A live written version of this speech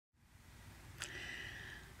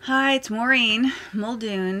Hi, it's Maureen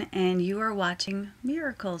Muldoon, and you are watching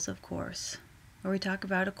Miracles, of course, where we talk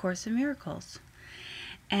about A Course in Miracles.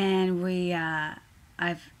 And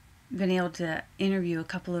I've been able to interview a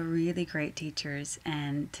couple of really great teachers,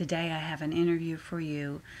 and today I have an interview for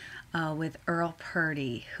you with Earl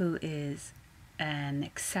Purdy, who is an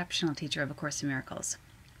exceptional teacher of A Course in Miracles.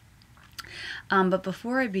 But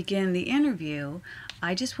before I begin the interview,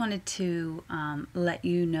 I just wanted to let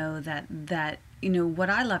you know that what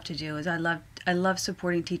I love to do is I love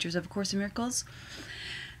supporting teachers of A Course in Miracles,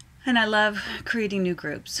 and I love creating new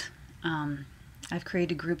groups. I've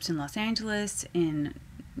created groups in Los Angeles, in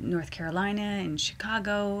North Carolina, in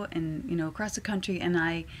Chicago, and across the country, and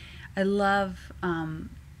I love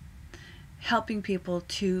helping people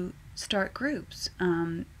to start groups.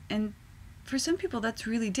 And for some people that's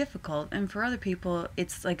really difficult, and for other people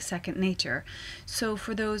it's like second nature. So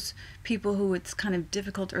for those people who it's kind of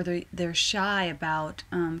difficult, or they're shy about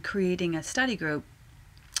creating a study group,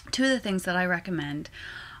 two of the things that I recommend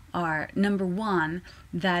are, number one,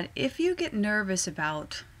 that if you get nervous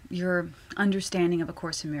about your understanding of A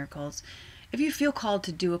Course in Miracles, if you feel called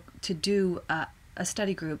to do a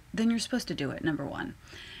study group, then you're supposed to do it, number one.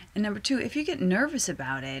 And number two, if you get nervous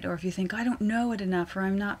about it, or if you think, I don't know it enough, or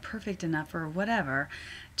I'm not perfect enough, or whatever,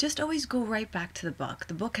 just always go right back to the book.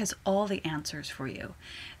 The book has all the answers for you.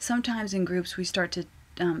 Sometimes in groups we start to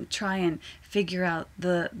try and figure out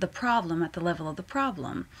the problem at the level of the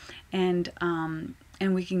problem. And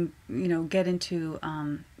we can, get into,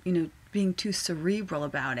 being too cerebral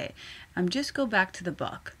about it. Just go back to the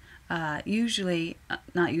book. Not usually,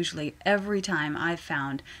 every time I've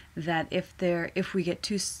found that if we get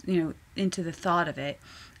too, into the thought of it,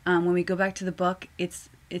 when we go back to the book, it's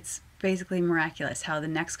basically miraculous how the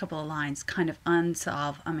next couple of lines kind of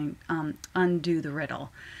undo the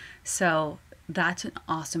riddle. So that's an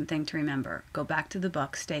awesome thing to remember. Go back to the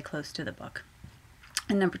book, stay close to the book.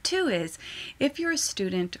 And number two is, if you're a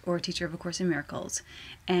student or a teacher of A Course in Miracles,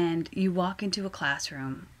 and you walk into a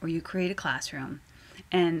classroom, or you create a classroom,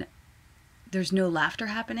 and there's no laughter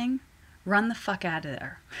happening, run the fuck out of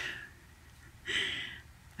there.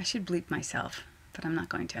 I should bleep myself, but I'm not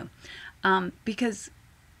going to. Because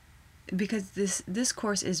this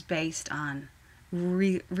course is based on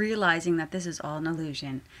realizing that this is all an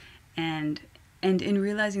illusion. And in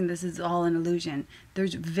realizing this is all an illusion,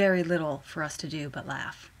 there's very little for us to do but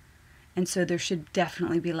laugh. And so there should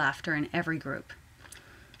definitely be laughter in every group.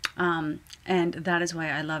 And that is why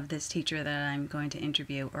I love this teacher that I'm going to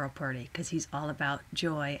interview, Earl Purdy, because he's all about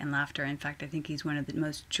joy and laughter. In fact, I think he's one of the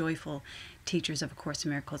most joyful teachers of A Course in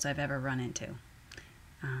Miracles I've ever run into.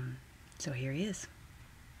 So here he is.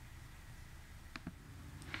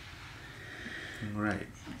 All right.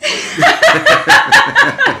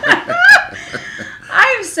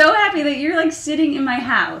 I am so happy that you're like sitting in my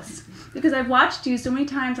house, because I've watched you so many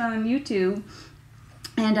times on YouTube.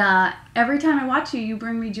 And every time I watch you, you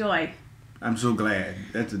bring me joy. I'm so glad.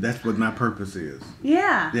 That's what my purpose is.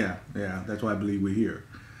 Yeah. Yeah. That's why I believe we're here.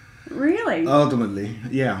 Really? Ultimately,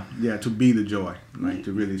 yeah. To be the joy, like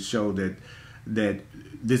to really show that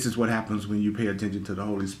this is what happens when you pay attention to the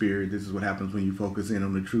Holy Spirit. This is what happens when you focus in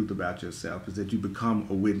on the truth about yourself. Is that you become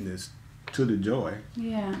a witness to the joy.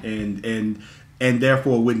 Yeah. And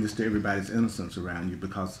therefore a witness to everybody's innocence around you,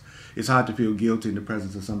 because it's hard to feel guilty in the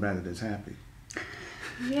presence of somebody that's happy.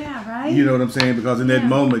 Yeah, right? You know what I'm saying? Because in that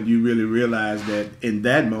moment, you really realize that in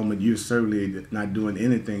that moment, you're certainly not doing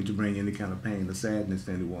anything to bring any kind of pain or sadness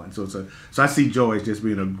to anyone. So I see joy as just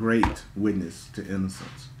being a great witness to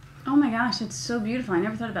innocence. Oh my gosh, it's so beautiful. I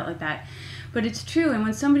never thought about it like that. But it's true, and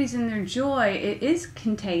when somebody's in their joy, it is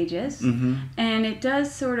contagious, and it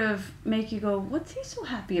does sort of make you go, what's he so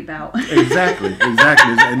happy about? Exactly.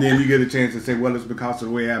 And then you get a chance to say, well, it's because of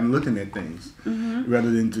the way I'm looking at things,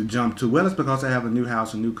 rather than to jump to, well, it's because I have a new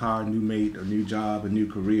house, a new car, a new mate, a new job, a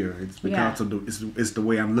new career. It's because of it's the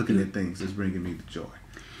way I'm looking at things that's bringing me the joy.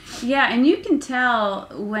 Yeah, and you can tell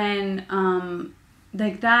when...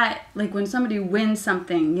 when somebody wins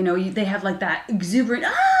something, they have like that exuberant,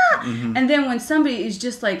 and then when somebody is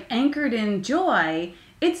just like anchored in joy,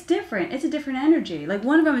 it's different. It's a different energy. Like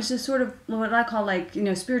one of them is just sort of what I call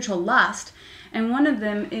spiritual lust, and one of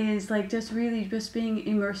them is like just really just being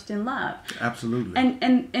immersed in love. Absolutely.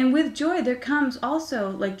 And with joy there comes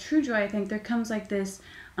also, like true joy, I think there comes like this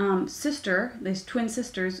these twin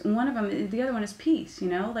sisters, and one of them, the other one is peace.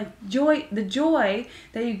 Like joy. The joy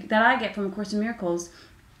that I get from A Course in Miracles,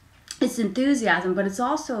 it's enthusiasm, but it's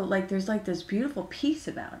also like there's like this beautiful peace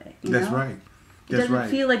about it. That's right. It doesn't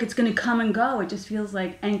feel like it's going to come and go. It just feels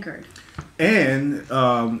like anchored. And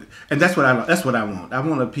that's what I want. I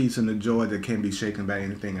want a peace and a joy that can't be shaken by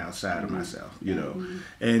anything outside of myself, you know.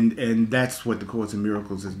 And that's what the Course in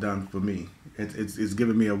Miracles has done for me. It's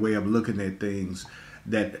given me a way of looking at things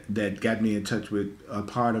that got me in touch with a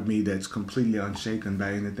part of me that's completely unshaken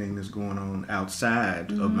by anything that's going on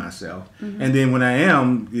outside of myself. And then when I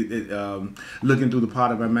am looking through the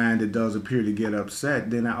part of my mind that does appear to get upset,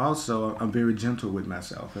 then I'm very gentle with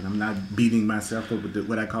myself, and I'm not beating myself up with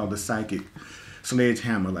what I call the psychic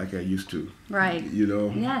sledgehammer like I used to. Right. You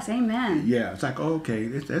know? Yes, amen. Yeah, it's like, oh, okay,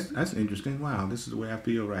 that's interesting. Wow, this is the way I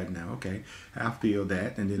feel right now. Okay, I feel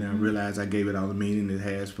that. And then I realize I gave it all the meaning it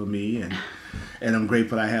has for me. And I'm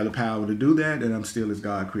grateful I have the power to do that. And I'm still as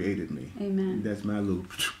God created me. Amen. That's my little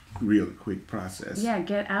real quick process. Yeah,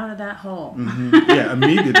 get out of that hole. Yeah,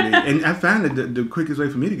 immediately. And I find that the quickest way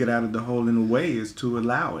for me to get out of the hole in a way is to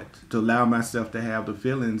allow it, to allow myself to have the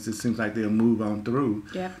feelings. It seems like they'll move on through.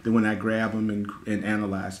 Yep. Then when I grab them and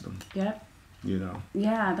analyze them. Yep. You know.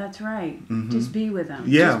 Yeah, that's right. Just be with them.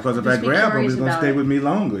 Yeah, because if I grab them, it's going to stay with me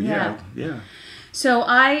longer. Yeah. So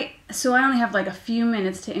I only have like a few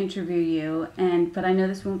minutes to interview you, but I know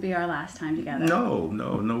this won't be our last time together.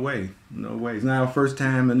 No way. It's not our first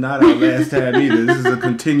time and not our last time either. This is a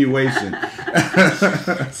continuation.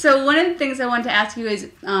 So one of the things I want to ask you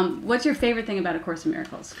is, what's your favorite thing about A Course in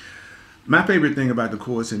Miracles? My favorite thing about the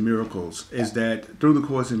Course in Miracles is that through the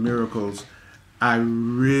Course in Miracles, I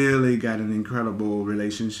really got an incredible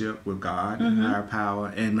relationship with God and higher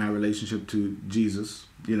power, and my relationship to Jesus,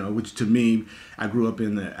 you know, which to me, I grew up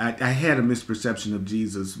in I had a misperception of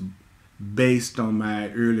Jesus based on my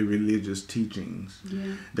early religious teachings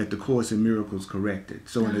that the Course in Miracles corrected.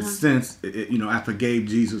 So in a sense, you know, I forgave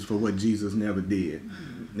Jesus for what Jesus never did.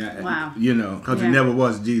 Wow. You know, because it never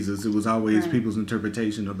was Jesus. It was always people's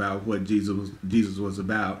interpretation about what Jesus was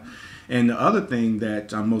about. And the other thing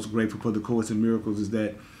that I'm most grateful for the Course in Miracles is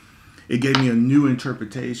that it gave me a new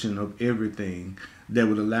interpretation of everything that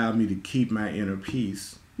would allow me to keep my inner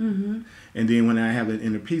peace. And then when I have that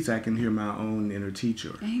inner peace, I can hear my own inner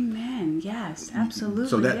teacher. Amen. Yes, absolutely.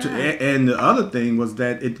 So that, and the other thing was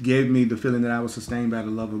that it gave me the feeling that I was sustained by the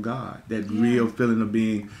love of God. That real feeling of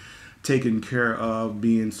being taken care of,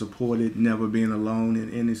 being supported, never being alone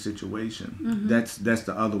in any situation. That's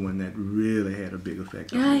the other one that really had a big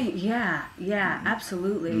effect on me. Yeah,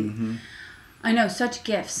 absolutely. I know, such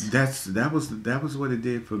gifts. That was what it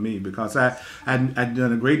did for me, because I'd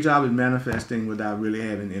done a great job at manifesting without really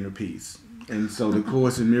having inner peace. And so the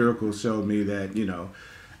Course in Miracles showed me that, you know,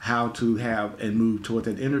 how to have and move toward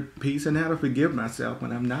that inner peace and how to forgive myself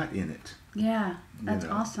when I'm not in it. Yeah, that's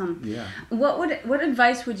awesome. Yeah. What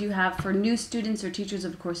advice would you have for new students or teachers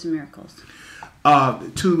of A Course in Miracles?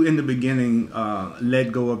 To, in the beginning,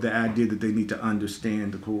 let go of the idea that they need to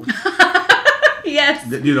understand the Course.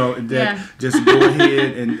 Yes. You know, just go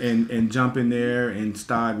ahead and jump in there and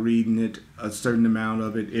start reading it, a certain amount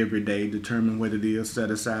of it every day. Determine what it is, set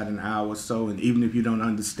aside an hour or so, and even if you don't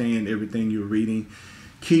understand everything you're reading,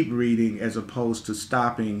 keep reading, as opposed to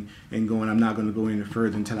stopping and going, I'm not going to go any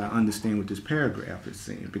further until I understand what this paragraph is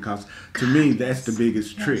saying. Because to me, that's the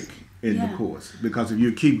biggest trick in the Course. Because if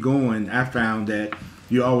you keep going, I found that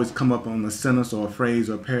you always come up on a sentence or a phrase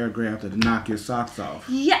or a paragraph that knock your socks off.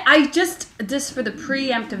 Yeah, I just for the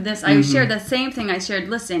preempt of this, I shared the same thing I shared.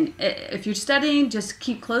 Listen, if you're studying, just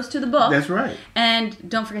keep close to the book. That's right. And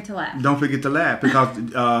don't forget to laugh. Don't forget to laugh,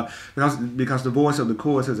 because the voice of the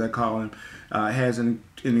Course, as I call him, has an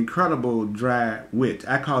incredible dry wit.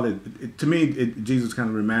 I call it, to me, Jesus kind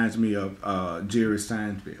of reminds me of Jerry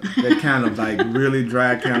Seinfeld. That kind of like really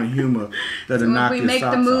dry kind of humor that'll knock your socks off. If we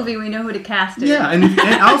make the movie, we know who to cast it. Yeah, and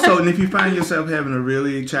if you find yourself having a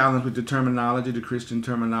really challenge with the terminology, the Christian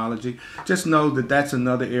terminology, just know that that's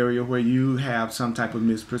another area where you have some type of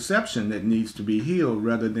misperception that needs to be healed,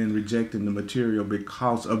 rather than rejecting the material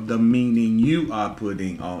because of the meaning you are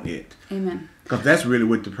putting on it. Amen. Because that's really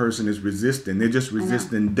what the person is resisting. They're just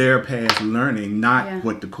resisting their past learning, not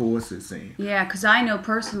what the Course is saying. Yeah, because I know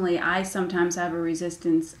personally, I sometimes have a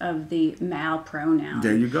resistance of the mal pronoun.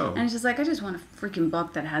 There you go. And it's just like, I just want a freaking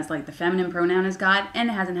book that has like the feminine pronoun as God, and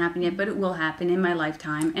it hasn't happened yet, but it will happen in my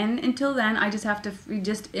lifetime. And until then, I just have to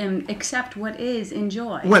accept what is,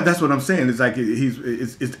 enjoy. Well, that's what I'm saying. It's like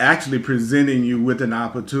it's actually presenting you with an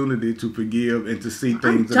opportunity to forgive and to see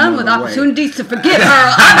things. I'm done with opportunities to forgive,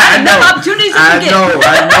 Earl. I've had no opportunities to forgive. I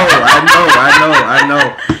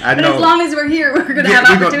know. But as long as we're here, we're going to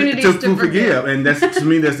have opportunities to forgive. And that's, to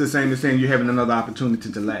me, that's the same as saying you're having another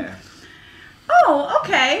opportunity to laugh. Oh,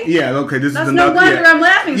 okay. Yeah, okay. That's no wonder I'm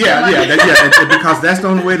laughing so much. Yeah, because that's the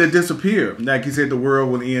only way to disappear. Like you said, the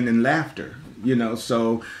world will end in laughter. You know,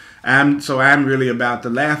 so I'm really about the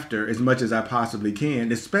laughter as much as I possibly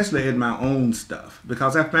can, especially in my own stuff,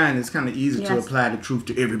 because I find it's kind of easy to apply the truth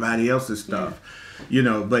to everybody else's stuff. You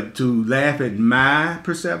know, but to laugh at my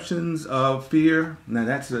perceptions of fear, now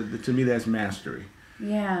to me that's mastery.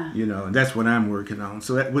 Yeah. You know, and that's what I'm working on.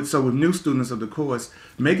 So with new students of the course,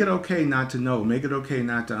 make it okay not to know, make it okay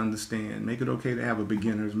not to understand, make it okay to have a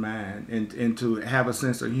beginner's mind, and to have a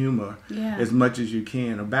sense of humor as much as you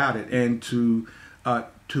can about it, and to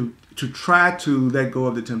try to let go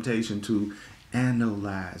of the temptation to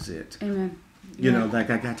analyze it. Amen. You know,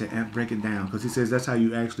 like I got to break it down, because he says that's how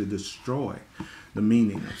you actually destroy the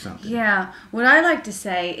meaning of something. Yeah. What I like to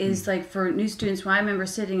say is, like, for new students, when I remember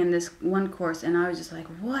sitting in this one course and I was just like,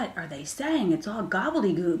 what are they saying? It's all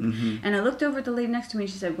gobbledygook. And I looked over at the lady next to me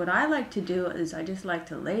and she said, what I like to do is I just like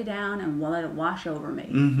to lay down and let it wash over me.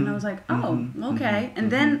 And I was like, oh, okay.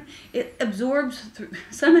 And then it absorbs,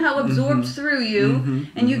 somehow absorbs through you,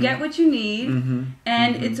 and you get what you need.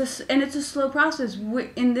 And it's a slow process.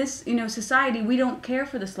 In this, you know, society, we don't care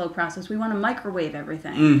for the slow process. We want to microwave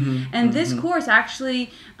everything. And this course actually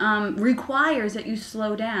requires that you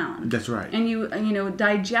slow down. That's right. And you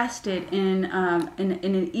digest it in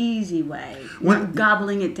an easy way, not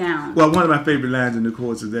gobbling it down. Well, one of my favorite lines in the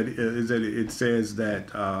course is that it says that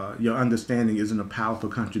your understanding isn't a powerful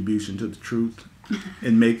contribution to the truth.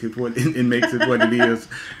 And makes it what it is,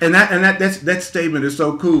 and that statement is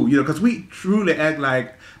so cool, you know, because we truly act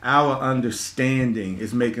like our understanding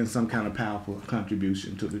is making some kind of powerful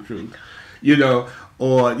contribution to the truth, you know,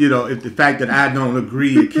 or you know, if the fact that I don't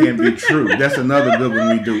agree, it can't be true. That's another good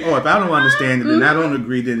one we do. Oh, if I don't understand it, then I don't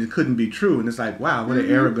agree, then it couldn't be true. And it's like, wow, what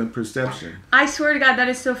an arrogant perception. I swear to God, that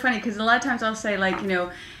is so funny, because a lot of times I'll say, like, you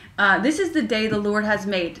know, this is the day the Lord has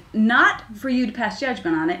made, not for you to pass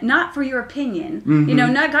judgment on it, not for your opinion. You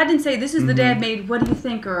know, God didn't say, this is the day I've made, what do you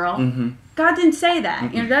think, Earl? God didn't say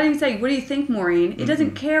that. You know, God didn't say, what do you think, Maureen? It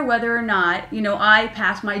doesn't care whether or not, you know, I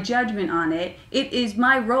pass my judgment on it. It is,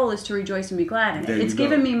 my role is to rejoice and be glad in it. It's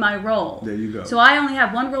given me my role. There you go. So I only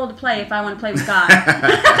have one role to play if I want to play with God.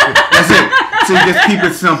 That's it. So you just keep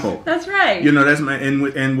it simple. That's right. You know, that's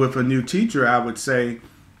and with a new teacher, I would say,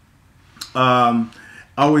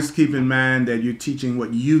 always keep in mind that you're teaching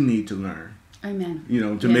what you need to learn. Amen. You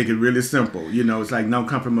know, to make it really simple. You know, it's like, don't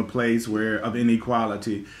come from a place of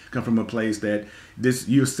inequality. Come from a place that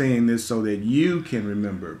you're saying this so that you can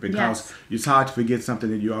remember, because it's hard to forget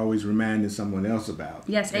something that you're always reminding someone else about.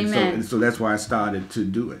 Yes, amen. So that's why I started to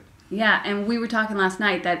do it. Yeah, and we were talking last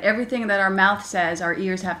night that everything that our mouth says, our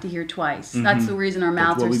ears have to hear twice. That's the reason our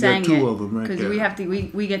mouths are saying it. Because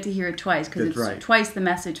we get to hear it twice, because it's twice the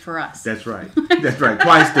message for us. That's right. That's right.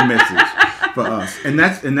 Twice the message for us. And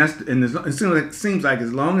it seems like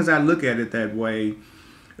as long as I look at it that way,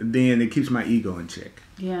 then it keeps my ego in check.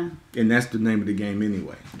 Yeah. And that's the name of the game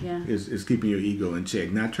anyway. Yeah. Is keeping your ego in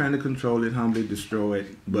check. Not trying to control it, humbly destroy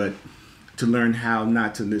it, but to learn how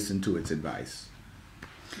not to listen to its advice.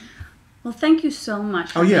 Well, thank you so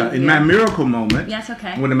much. Oh, yeah. In my miracle moment. Yes,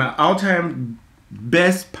 okay. One of my all-time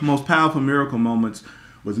best, most powerful miracle moments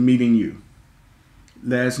was meeting you.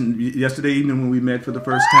 Yesterday evening when we met for the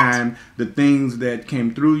first time, the things that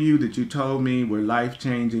came through you that you told me were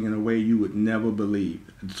life-changing in a way you would never believe.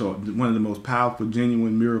 So one of the most powerful,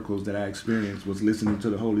 genuine miracles that I experienced was listening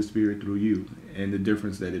to the Holy Spirit through you and the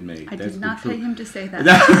difference that it made. I did not pay him to say that.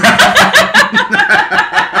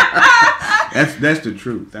 That's the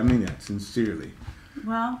truth. I mean that sincerely.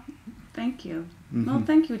 Well, thank you. Well,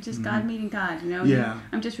 thank you. It's just God meeting God, you know. Yeah.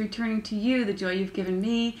 I'm just returning to you the joy you've given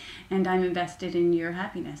me, and I'm invested in your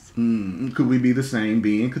happiness. Could we be the same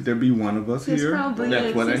being? Could there be one of us here? Probably That's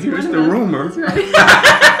is. what I hear. It's the rumor. That's right.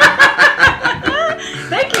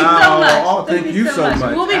 Thank you so much. Oh, thank you so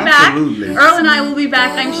much. We'll be Absolutely. back. Earl and I will be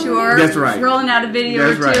back, I'm sure. That's right. Rolling out a video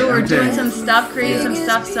That's or right. two, or I'm doing telling some stuff, creating some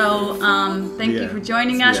stuff. So thank you for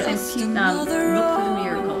joining us, and look for the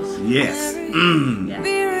miracles. Yes.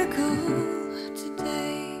 Yeah.